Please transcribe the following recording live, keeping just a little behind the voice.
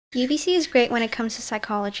UBC is great when it comes to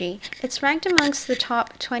psychology. It's ranked amongst the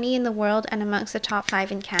top 20 in the world and amongst the top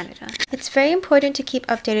 5 in Canada. It's very important to keep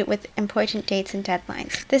updated with important dates and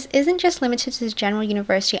deadlines. This isn't just limited to the general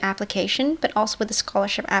university application, but also with the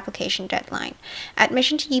scholarship application deadline.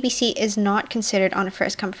 Admission to UBC is not considered on a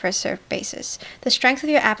first-come, first-served basis. The strength of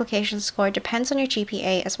your application score depends on your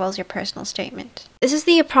GPA as well as your personal statement. This is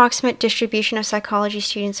the approximate distribution of psychology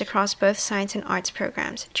students across both science and arts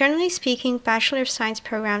programs. Generally speaking, Bachelor of Science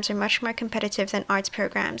programs are much more competitive than arts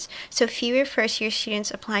programs, so fewer first-year students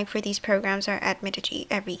applying for these programs are admitted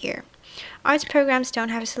every year. Arts programs don't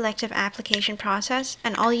have a selective application process,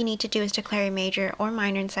 and all you need to do is declare a major or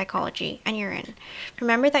minor in psychology, and you're in.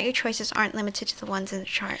 Remember that your choices aren't limited to the ones in the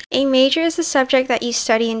chart. A major is the subject that you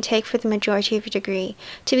study and take for the majority of your degree.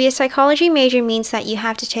 To be a psychology major means that you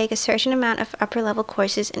have to take a certain amount of upper-level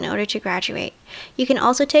courses in order to graduate. You can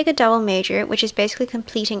also take a double major, which is basically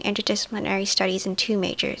completing interdisciplinary studies in 2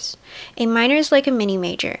 majors. A minor is like a mini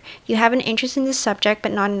major. You have an interest in this subject,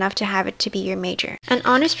 but not enough to have it to be your major. An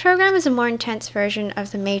honors program is a more intense version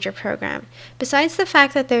of the major program. Besides the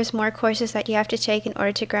fact that there's more courses that you have to take in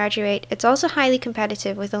order to graduate, it's also highly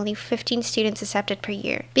competitive with only 15 students accepted per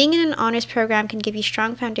year. Being in an honors program can give you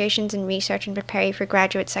strong foundations in research and prepare you for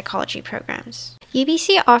graduate psychology programs.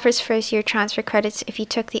 UBC offers first-year transfer credits if you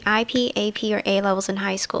took the IP, AP, or A levels in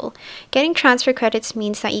high school. Getting transfer credits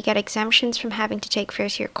means that you get exemptions from having to take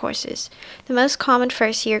first-year courses. The most common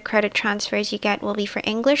first-year credit transfers you get will be for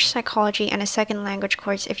English, psychology, and a second language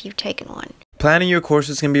course if you've taken one. Planning your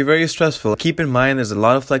courses can be very stressful. Keep in mind there's a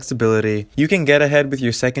lot of flexibility. You can get ahead with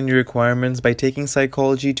your second-year requirements by taking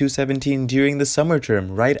Psychology 217 during the summer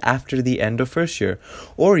term, right after the end of first year.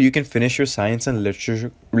 Or you can finish your science and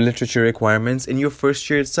literature requirements in your first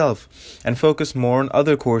year itself and focus more on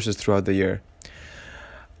other courses throughout the year.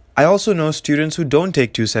 I also know students who don't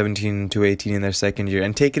take 217 and 218 in their second year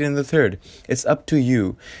and take it in the third. It's up to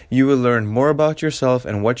you. You will learn more about yourself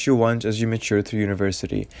and what you want as you mature through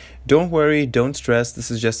university. Don't worry, don't stress,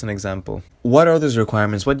 this is just an example. What are those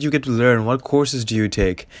requirements? What do you get to learn? What courses do you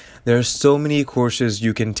take? There are so many courses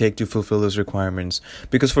you can take to fulfill those requirements.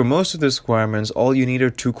 Because for most of those requirements, all you need are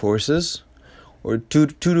 2 courses or 2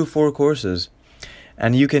 to 4 courses.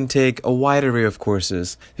 And you can take a wide array of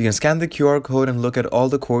courses. You can scan the QR code and look at all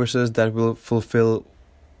the courses that will fulfill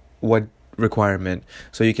what requirement.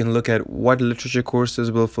 So you can look at what literature courses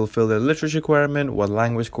will fulfill the literature requirement, what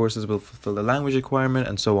language courses will fulfill the language requirement,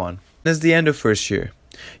 and so on. It's the end of first year.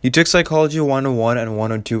 You took Psychology 101 and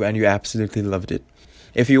 102 and you absolutely loved it.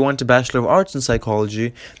 If you want a Bachelor of Arts in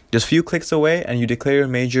Psychology, just a few clicks away and you declare your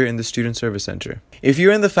major in the Student Service Center. If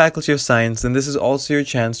you're in the Faculty of Science, then this is also your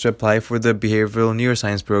chance to apply for the Behavioral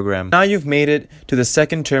Neuroscience program. Now you've made it to the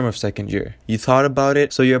second term of second year. You thought about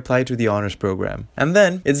it, so you applied to the honors program. And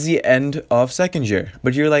then it's the end of second year.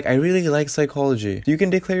 But you're like, I really like psychology. You can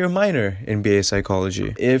declare your minor in BA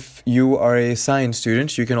Psychology. If you are a science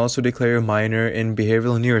student, you can also declare your minor in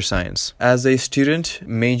Behavioral Neuroscience. As a student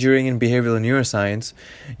majoring in Behavioral Neuroscience,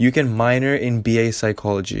 you can minor in BA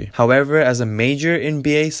Psychology. However, as a major in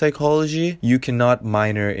BA Psychology, you cannot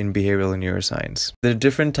minor in Behavioral Neuroscience. There are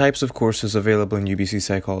different types of courses available in UBC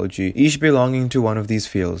Psychology, each belonging to one of these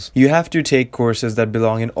fields. You have to take courses that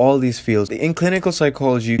belong in all these fields. In clinical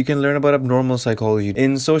psychology, you can learn about abnormal psychology.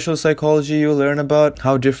 In social psychology, you learn about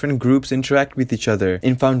how different groups interact with each other.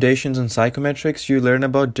 In foundations and psychometrics, you learn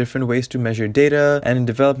about different ways to measure data. And in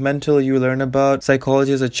developmental, you learn about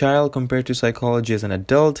psychology as a child compared to psychology as an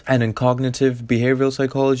adult. And in cognitive behavioral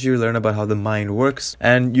psychology, you learn about how the mind works.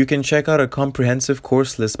 And you can check out a comprehensive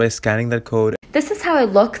course list by scanning that code. This is how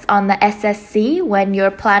it looks on the SSC when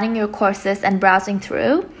you're planning your courses and browsing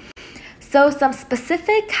through. So some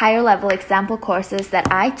specific higher level example courses that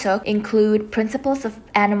I took include Principles of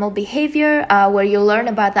Animal Behavior, where you learn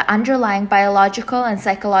about the underlying biological and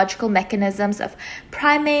psychological mechanisms of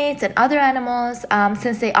primates and other animals,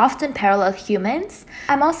 since they often parallel humans.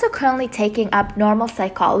 I'm also currently taking Abnormal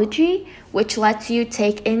Psychology, which lets you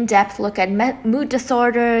take in-depth look at mood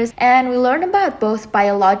disorders, and we learn about both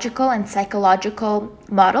biological and psychological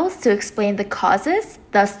models to explain the causes,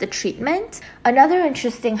 thus the treatment. Another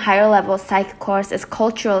interesting higher level psych course is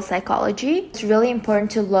Cultural Psychology. It's really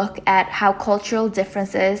important to look at how cultural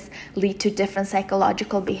differences lead to different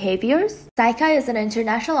psychological behaviors. Psi Chi is an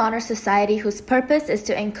international honor society whose purpose is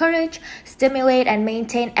to encourage, stimulate, and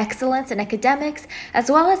maintain excellence in academics, as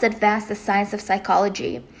well as advance the science of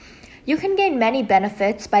psychology. You can gain many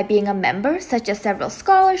benefits by being a member, such as several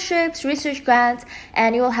scholarships, research grants,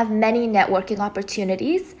 and you will have many networking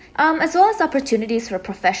opportunities, as well as opportunities for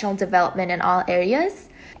professional development in all areas.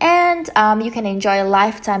 And you can enjoy a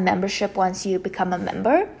lifetime membership once you become a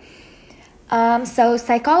member. So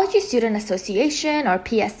Psychology Student Association, or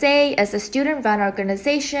PSA, is a student-run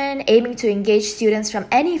organization aiming to engage students from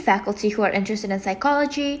any faculty who are interested in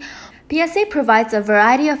psychology. PSA provides a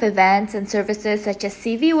variety of events and services such as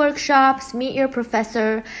CV workshops, meet your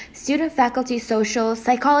professor, student-faculty socials,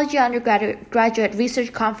 psychology undergraduate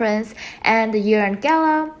research conference, and the year-end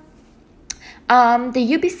gala.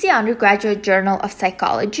 The UBC Undergraduate Journal of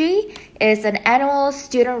Psychology is an annual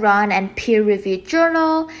student-run and peer-reviewed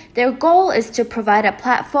journal. Their goal is to provide a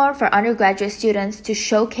platform for undergraduate students to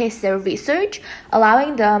showcase their research,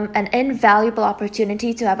 allowing them an invaluable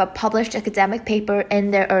opportunity to have a published academic paper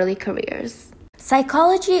in their early careers.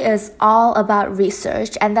 Psychology is all about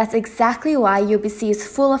research, and that's exactly why UBC is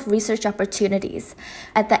full of research opportunities.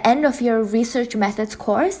 At the end of your research methods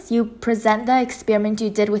course, you present the experiment you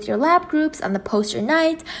did with your lab groups on the poster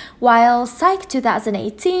night, while Psych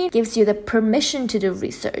 2018 gives you the permission to do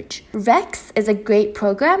research. REX is a great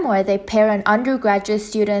program where they pair an undergraduate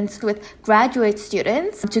students with graduate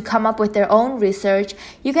students to come up with their own research.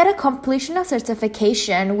 You get a completion of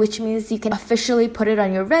certification, which means you can officially put it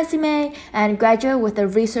on your resume and graduate with a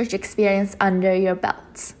research experience under your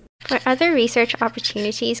belt. For other research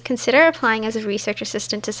opportunities, consider applying as a research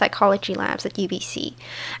assistant to psychology labs at UBC.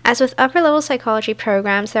 As with upper-level psychology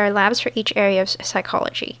programs, there are labs for each area of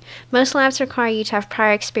psychology. Most labs require you to have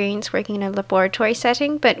prior experience working in a laboratory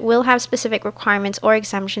setting, but will have specific requirements or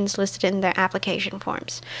exemptions listed in their application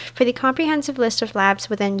forms. For the comprehensive list of labs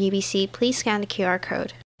within UBC, please scan the QR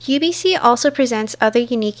code. UBC also presents other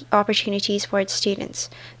unique opportunities for its students.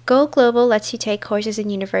 Go Global lets you take courses in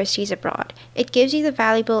universities abroad. It gives you the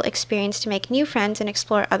valuable experience to make new friends and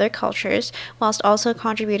explore other cultures, whilst also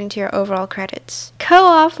contributing to your overall credits.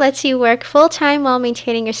 Co-op lets you work full-time while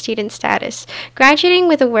maintaining your student status. Graduating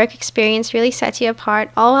with a work experience really sets you apart,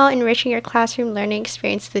 all while enriching your classroom learning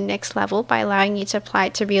experience to the next level by allowing you to apply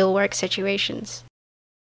it to real work situations.